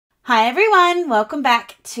Hi everyone, welcome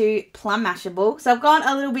back to Plum Mashable. So I've gone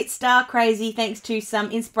a little bit star crazy thanks to some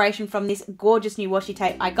inspiration from this gorgeous new washi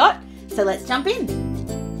tape I got. So let's jump in.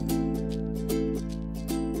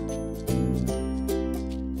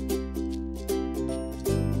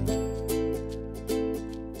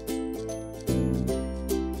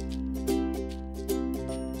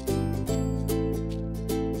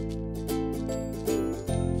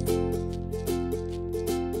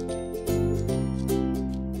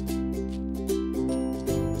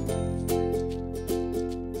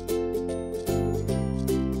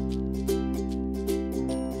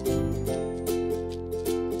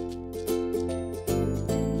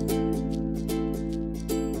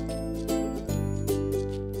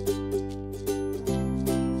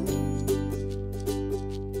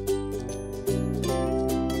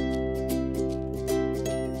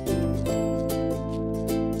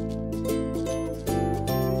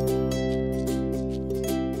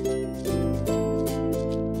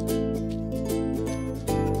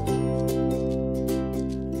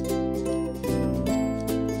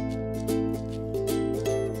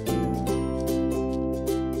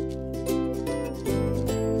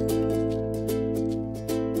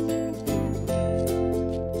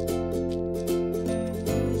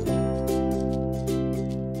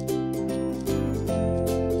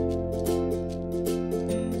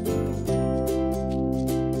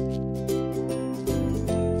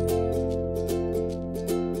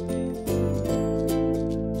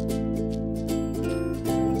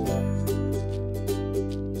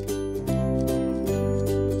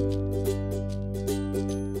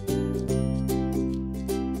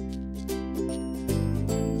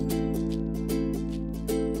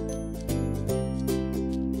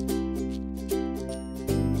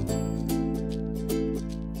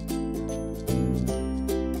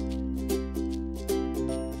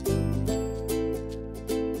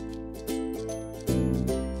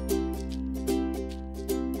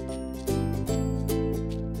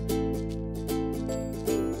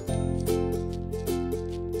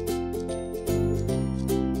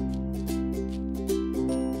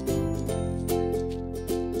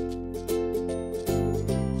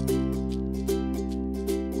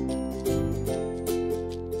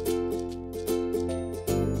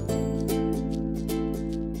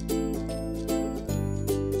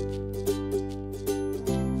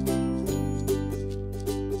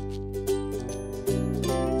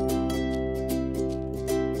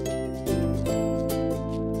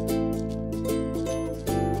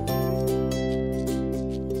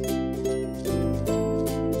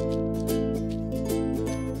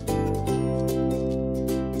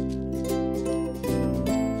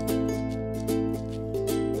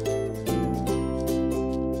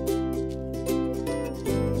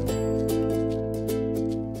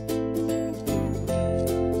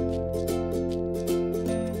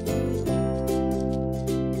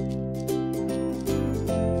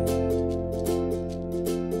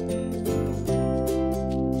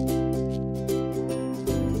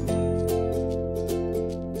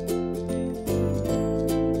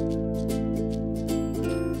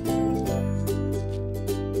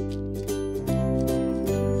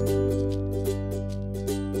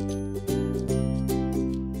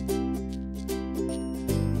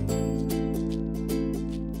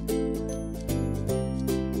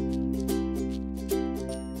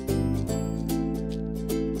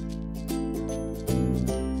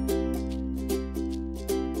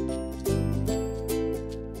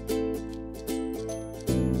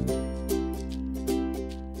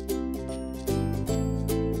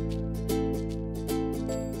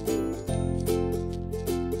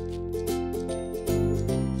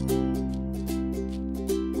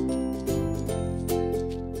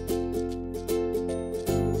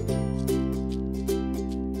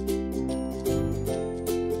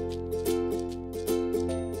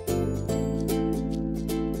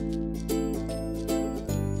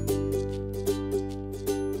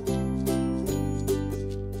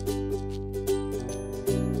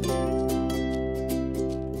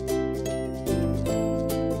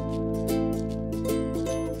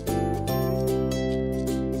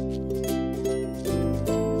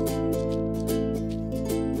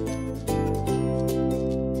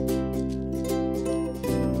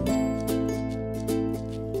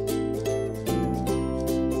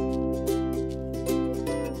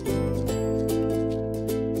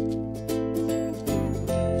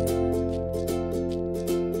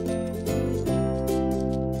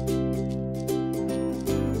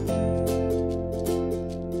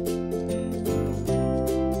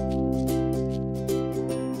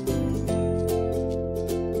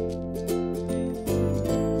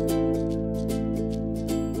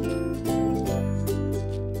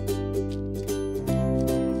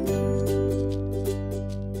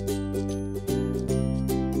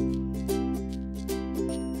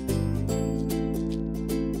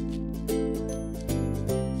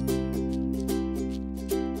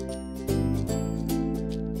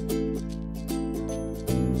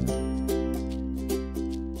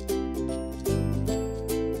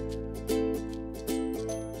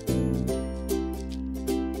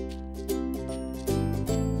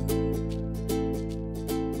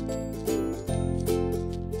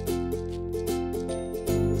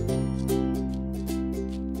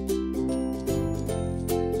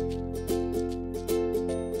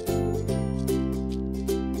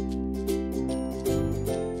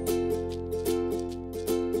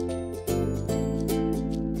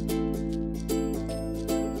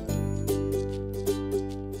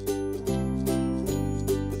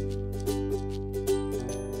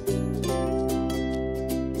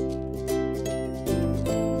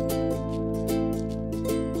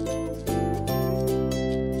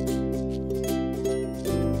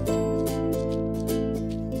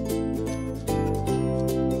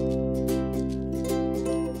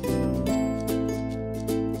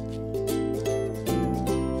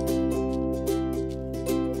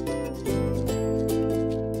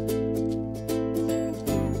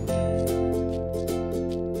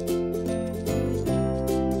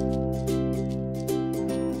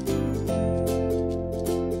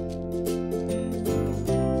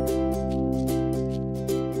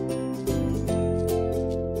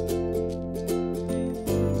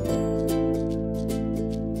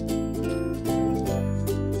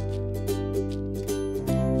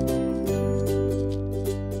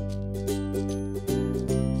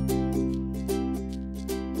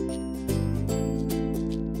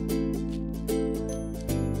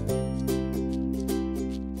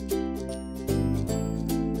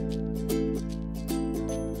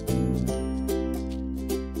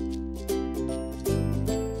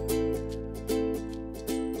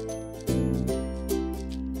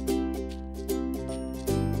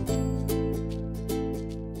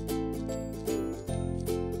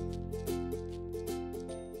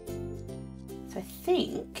 So I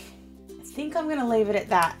think I'm going to leave it at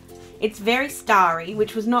that. It's very starry,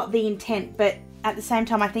 which was not the intent, but at the same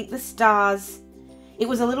time, I think the stars, it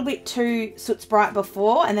was a little bit too Soot Sprite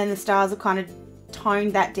before, and then the stars have kind of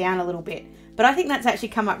toned that down a little bit. But I think that's actually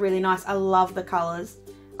come up really nice. I love the colours.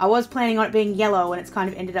 I was planning on it being yellow, and it's kind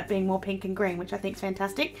of ended up being more pink and green, which I think is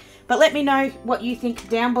fantastic. But let me know what you think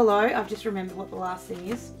down below. I've just remembered what the last thing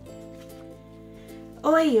is.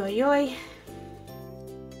 Oi, oi, oi.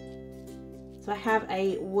 So I have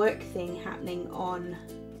a work thing happening on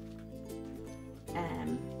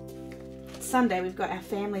Sunday. We've got our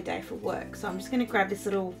family day for work. So I'm just going to grab this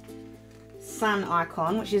little sun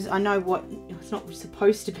icon, which is, I know what, it's not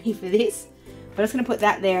supposed to be for this. But I'm just going to put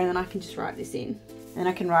that there, and then I can just write this in. And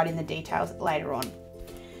I can write in the details later on.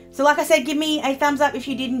 So like I said, give me a thumbs up if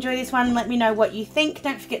you did enjoy this one. Let me know what you think.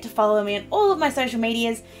 Don't forget to follow me on all of my social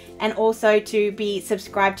medias, and also to be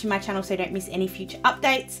subscribed to my channel so you don't miss any future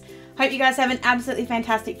updates. Hope you guys have an absolutely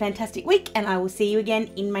fantastic week, and I will see you again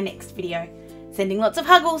in my next video. Sending lots of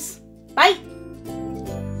huggles. Bye!